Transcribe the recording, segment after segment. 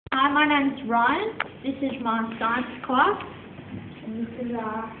Hi, my name's Ryan. This is my science class. And this is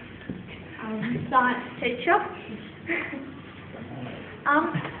our science teacher.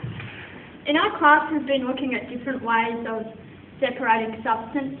 In our class, we've been looking at different ways of separating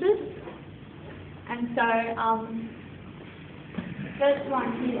substances. And so, the first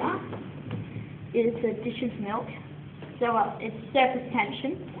one here is a dish of milk. So it's surface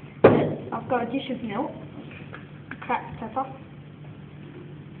tension. I've got a dish of milk, cracked pepper.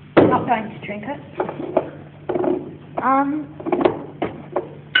 I'm not going to drink it.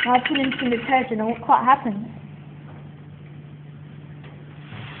 I put in some detergent and look what happens.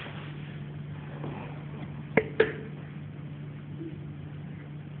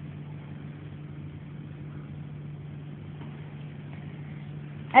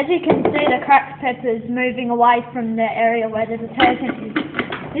 As you can see, the cracked pepper is moving away from the area where the detergent is.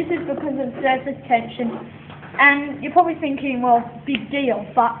 This is because of surface tension. And you're probably thinking, well, big deal,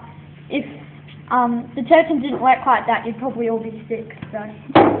 but if detergent didn't work like that, you'd probably all be sick. So,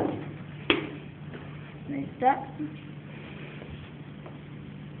 there's that.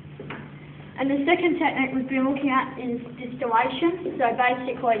 And the second technique we've been looking at is distillation. So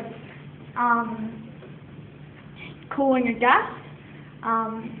basically, cooling a gas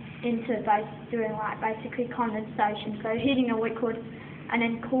into doing like basically condensation. So heating a liquid and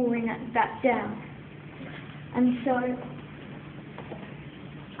then cooling it back down. And so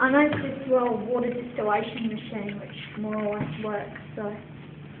I know this is a water distillation machine which more or less works. So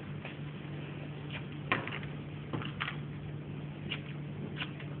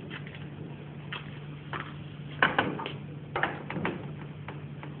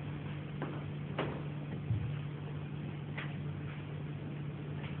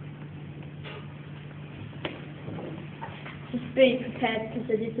just be prepared because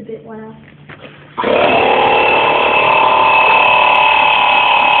it is a bit loud.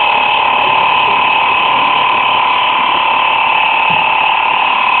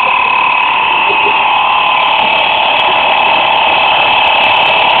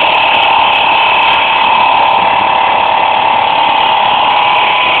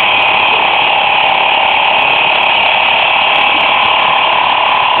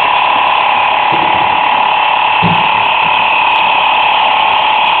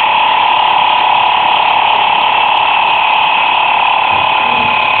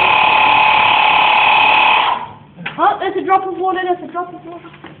 Oh, there's a drop of water, there's a drop of water.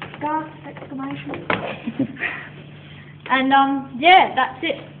 Gasp, exclamation. And yeah, that's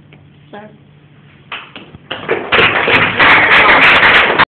it. So